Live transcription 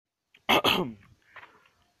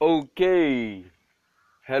Okay,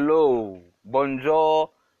 hello,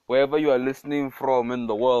 bonjour, wherever you are listening from in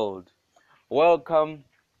the world. Welcome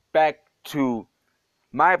back to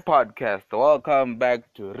my podcast. Welcome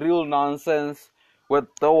back to Real Nonsense with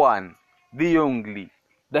the one, the only,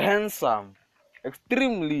 the handsome,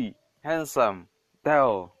 extremely handsome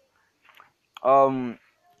Dell. Um,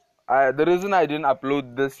 the reason I didn't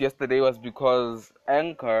upload this yesterday was because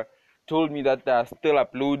Anchor told me that they are still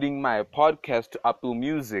uploading my podcast to Apple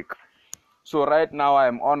Music. So right now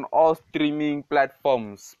I'm on all streaming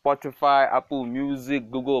platforms, Spotify, Apple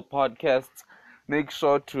Music, Google Podcasts. Make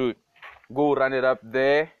sure to go run it up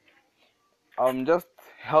there. Just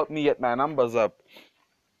help me get my numbers up.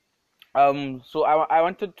 So I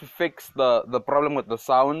wanted to fix the problem with the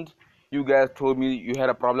sound. You guys told me you had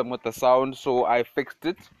a problem with the sound, so I fixed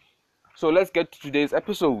it. So let's get to today's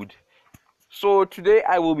episode. So today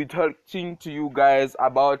I will be talking to you guys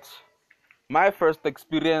about my first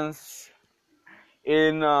experience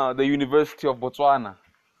in the University of Botswana.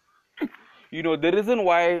 The reason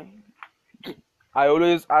why I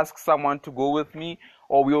always ask someone to go with me,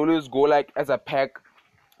 or we always go like as a pack,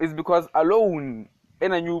 is because alone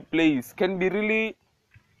in a new place can be really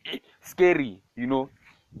scary.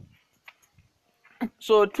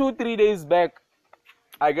 So 2-3 days back,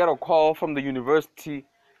 I got a call from the university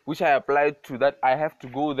which I applied to that I have to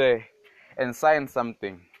go there and sign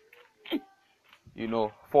something,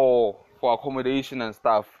 for accommodation and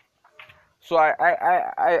stuff. So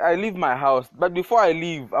I leave my house, but before I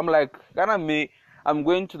leave, I'm like, I'm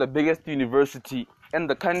going to the biggest university in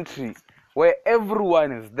the country where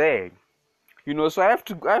everyone is there. So I have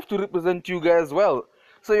to represent you guys well.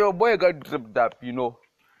 So your boy got dripped up.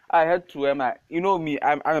 I had to wear my, me,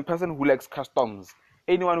 I'm a person who likes customs.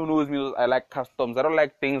 Anyone who knows me knows I like customs. I don't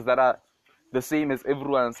like things that are the same as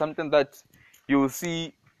everyone. Something that you'll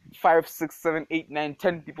see 5, 6, 7, 8, 9,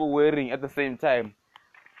 10 people wearing at the same time.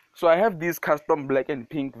 So I have these custom black and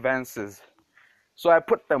pink Vances. So I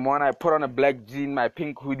put them on. I put on a black jean, my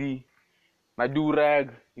pink hoodie, my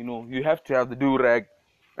do-rag. You have to have the do-rag.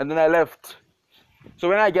 And then I left. So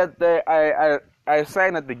when I get there, I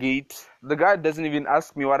sign at the gate. The guy doesn't even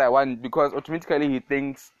ask me what I want because automatically he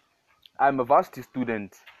thinks I'm a varsity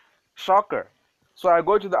student. Shocker. So I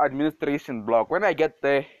go to the administration block. When I get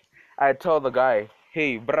there, I tell the guy,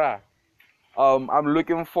 hey, bruh, I'm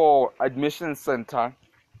looking for admission center.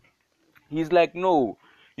 He's like, no,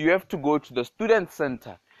 you have to go to the student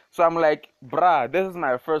center. So I'm like, bruh, this is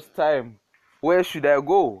my first time. Where should I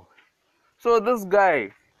go? So this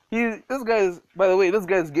guy is, by the way, this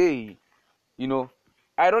guy is gay.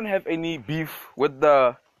 I don't have any beef with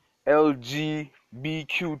the LGBTQT.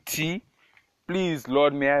 Please,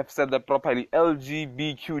 Lord, may I have said that properly.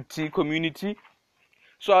 LGBTQT community.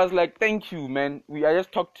 So I was like, thank you, man. I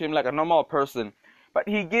just talked to him like a normal person. But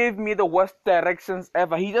he gave me the worst directions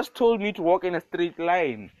ever. He just told me to walk in a straight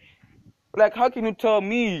line. Like, how can you tell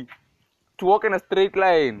me to walk in a straight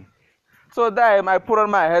line? So then I put on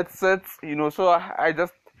my headsets, so I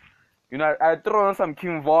just, I throw on some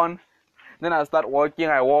Kim Von. Then I start walking,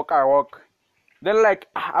 I walk. Then like,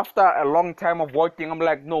 after a long time of walking, I'm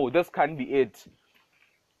like, no, this can't be it.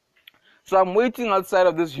 So I'm waiting outside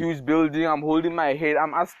of this huge building. I'm holding my head.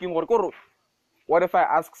 I'm asking, what if I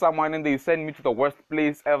ask someone and they send me to the worst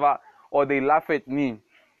place ever, or they laugh at me?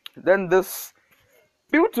 Then this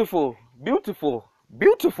beautiful,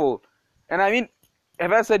 and I mean,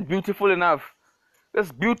 have I said beautiful enough?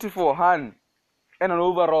 This beautiful Han in an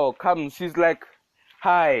overall comes. She's like,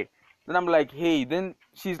 hi. Then I'm like, hey. Then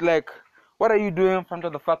she's like, what are you doing in front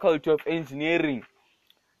of the Faculty of Engineering?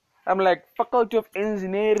 I'm like, Faculty of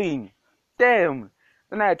Engineering? Damn.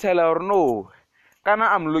 Then I tell her, no, Kana,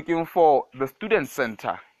 I'm looking for the student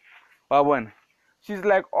center. Babon. She's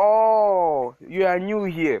like, oh, you are new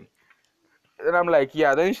here. And I'm like,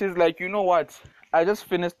 yeah. Then she's like, you know what? I just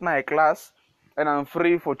finished my class and I'm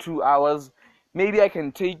free for 2 hours. Maybe I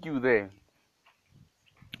can take you there.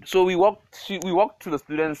 So we walked to the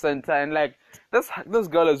student center, and like, this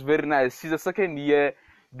girl is very nice. She's a second year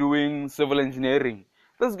doing civil engineering.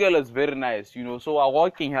 This girl is very nice, So we're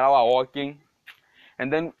walking,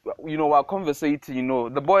 and then we're conversating.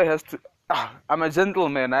 The boy has to. I'm a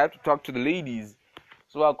gentleman. I have to talk to the ladies.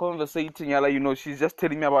 So we're conversating. She's just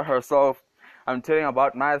telling me about herself. I'm telling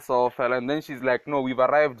about myself, and then she's like, no, we've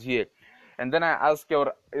arrived here. And then I ask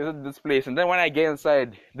her, is it this place? And then when I get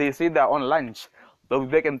inside, they say they're on lunch. They'll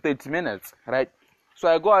be back in 30 minutes, right? So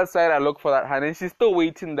I go outside, I look for that hand, and she's still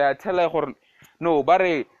waiting there. I tell her, no,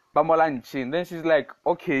 bare bamo lunch. And then she's like,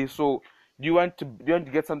 okay, so do you want to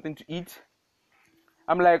get something to eat?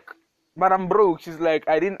 I'm like, but I'm broke. She's like,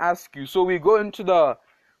 I didn't ask you. So we go into the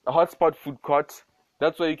a hotspot food court.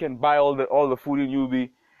 That's where you can buy all the food in UB.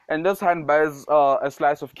 And this hand buys a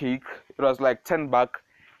slice of cake. It was like $10.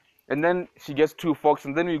 And then she gets 2 forks,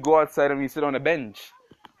 and then we go outside and we sit on a bench,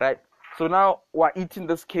 right? So now we're eating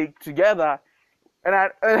this cake together, and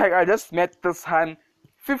I just met this hand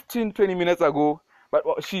 15-20 minutes ago, but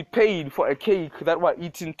she paid for a cake that we're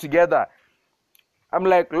eating together. I'm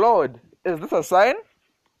like, Lord, is this a sign?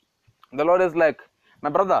 The Lord is like, my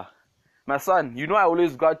brother, my son, you know I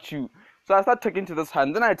always got you. So I start talking to this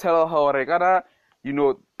hand. Then I tell her, Regada,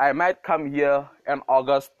 I might come here in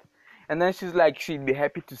August. And then she's like, she'd be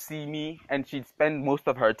happy to see me, and she'd spend most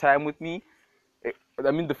of her time with me.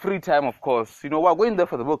 I mean, the free time, of course. We're going there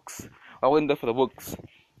for the books.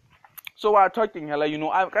 So we're talking, Hella,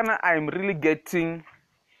 I'm really getting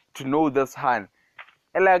to know this hand.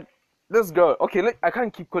 And like, this girl, okay, I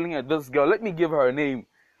can't keep calling her this girl. Let me give her a name.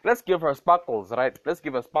 Let's give her Sparkles, right? Let's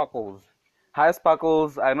give her Sparkles. Hi,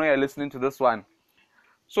 Sparkles. I know you're listening to this one.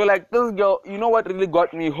 So like, this girl, you know what really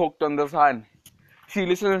got me hooked on this hand? She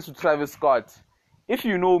listens to Travis Scott. If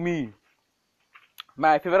you know me,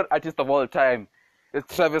 my favorite artist of all time is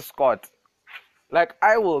Travis Scott. Like,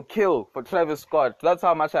 I will kill for Travis Scott. That's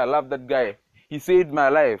how much I love that guy. He saved my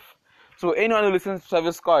life. So anyone who listens to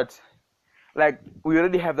Travis Scott, like, we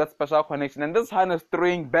already have that special connection. And this hand is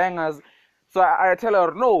throwing bangers. So I tell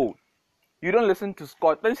her, no, you don't listen to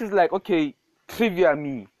Scott. Then she's like, okay, trivia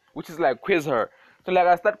me, which is like quiz her. So like,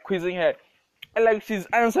 I start quizzing her. And like, she's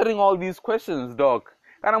answering all these questions, dog.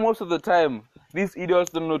 And most of the time, these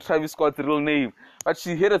idiots don't know Travis Scott's real name. But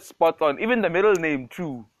she hit it spot on, even the middle name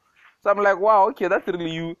too. So I'm like, wow, okay, that's really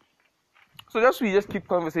you. So we just keep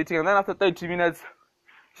conversating. And then after 30 minutes,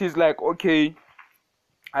 she's like, okay,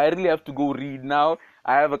 I really have to go read now.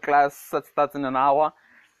 I have a class that starts in an hour.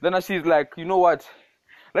 Then she's like, you know what?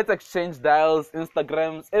 Let's exchange dials,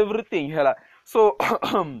 Instagrams, everything. Hella. So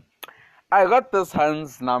I got this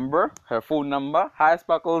hand's number, her phone number. Hi,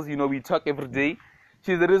 Sparkles. We talk every day.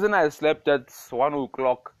 She's the reason I slept at 1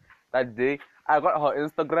 o'clock that day. I got her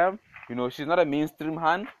Instagram. She's not a mainstream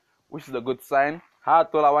hand, which is a good sign. Her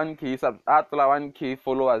 1K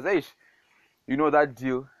followers. You know that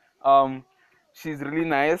deal. She's really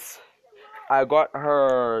nice. I got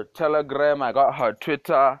her Telegram. I got her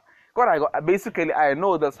Twitter. Basically, I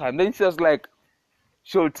know this hand. Then she was like,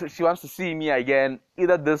 she wants to see me again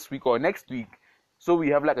either this week or next week, so we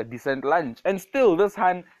have like a decent lunch. And still, this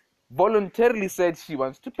hand voluntarily said she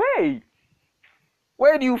wants to pay.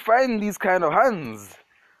 Where do you find these kind of hands?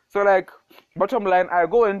 So like, bottom line, I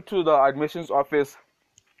go into the admissions office.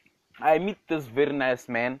 I meet this very nice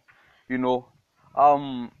man. I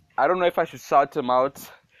don't know if I should shout him out,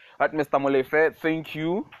 but Mr. Molefe, thank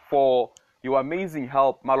you for your amazing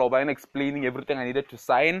help, Maloba, in explaining everything I needed to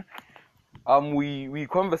sign. We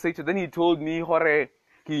conversated. Then he told me,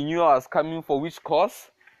 he knew I was coming for which course,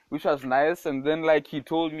 which was nice. And then like, he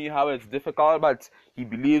told me how it's difficult, but he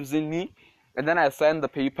believes in me. And then I signed the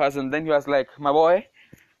papers. And then he was like, my boy,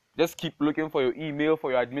 just keep looking for your email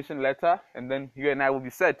for your admission letter, and then you and I will be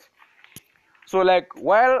set. So like,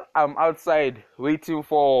 while I'm outside waiting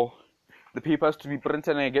for the papers to be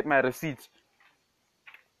printed and I get my receipt,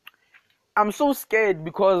 I'm so scared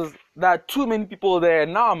because there are too many people there.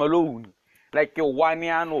 Now I'm alone. Like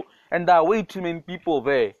and there are way too many people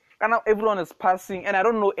there. And now everyone is passing and I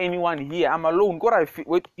don't know anyone here. I'm alone. Have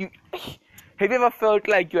you ever felt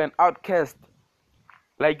like you're an outcast?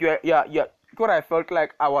 Like I felt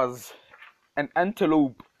like I was an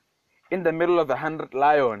antelope in the middle of 100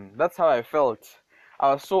 lions. That's how I felt.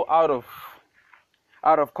 I was so out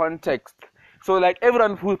of context. So like,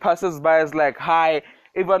 everyone who passes by is like, hi.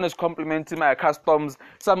 Everyone is complimenting my customs.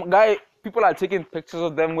 People are taking pictures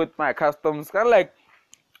of them with my customs. Kind of like,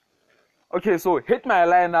 okay, so hit my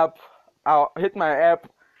lineup, hit my app,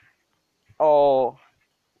 or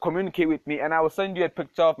communicate with me, and I will send you a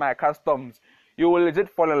picture of my customs. You will legit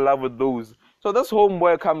fall in love with those. So this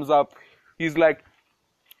homeboy comes up. He's like,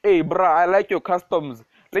 hey, bruh, I like your customs.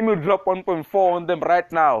 Let me drop 1.4 on them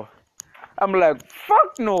right now. I'm like,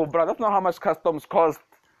 fuck no, bruh. That's not how much customs cost.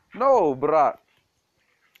 No, bruh.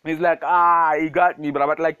 He's like, he got me, bro.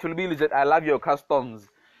 But like, to be legit, I love your customs.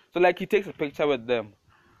 So like, he takes a picture with them.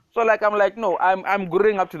 So like, I'm like, no, I'm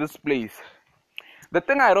growing up to this place. The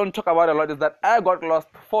thing I don't talk about a lot is that I got lost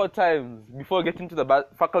 4 times before getting to the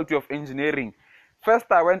Faculty of Engineering. First,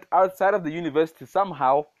 I went outside of the university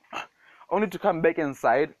somehow, only to come back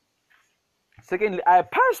inside. Secondly, I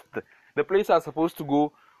passed the place I was supposed to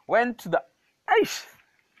go, went to the...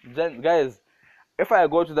 Guys, if I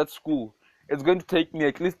go to that school, it's going to take me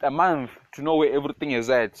at least a month to know where everything is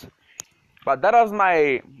at. But that was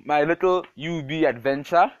my little UB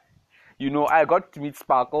adventure. I got to meet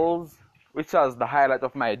Sparkles, which was the highlight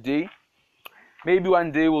of my day. Maybe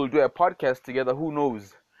one day we'll do a podcast together, who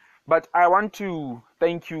knows. But I want to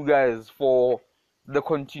thank you guys for the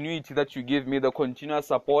continuity that you give me, the continuous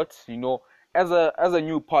support. As a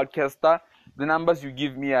new podcaster, the numbers you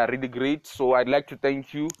give me are really great. So I'd like to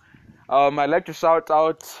thank you. I'd like to shout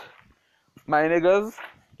out my niggas,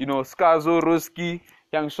 Skazo, Ruski,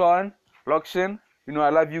 Young Sean, Lokshin. I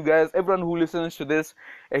love you guys. Everyone who listens to this,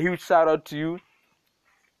 a huge shout out to you.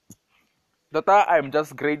 Tata, I'm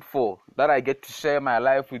just grateful that I get to share my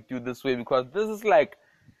life with you this way, because this is like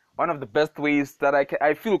one of the best ways that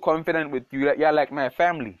I feel confident with you. You're like my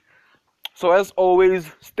family. So as always,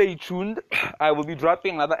 stay tuned. I will be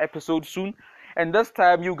dropping another episode soon, and this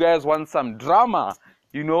time you guys want some drama,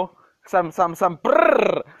 some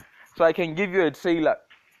brrr, so I can give you a trailer.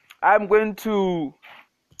 I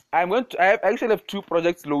actually have 2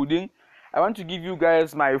 projects loading. I want to give you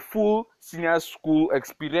guys my full senior school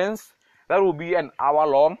experience. That will be an hour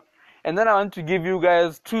long. And then I want to give you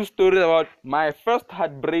guys 2 stories about my first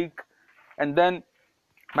heartbreak and then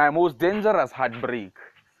my most dangerous heartbreak.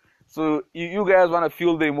 So you guys want to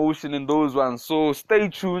feel the emotion in those ones. So stay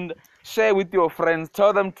tuned, share with your friends,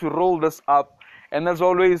 tell them to roll this up. And as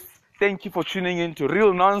always, thank you for tuning in to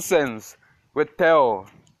Real Nonsense with Theo.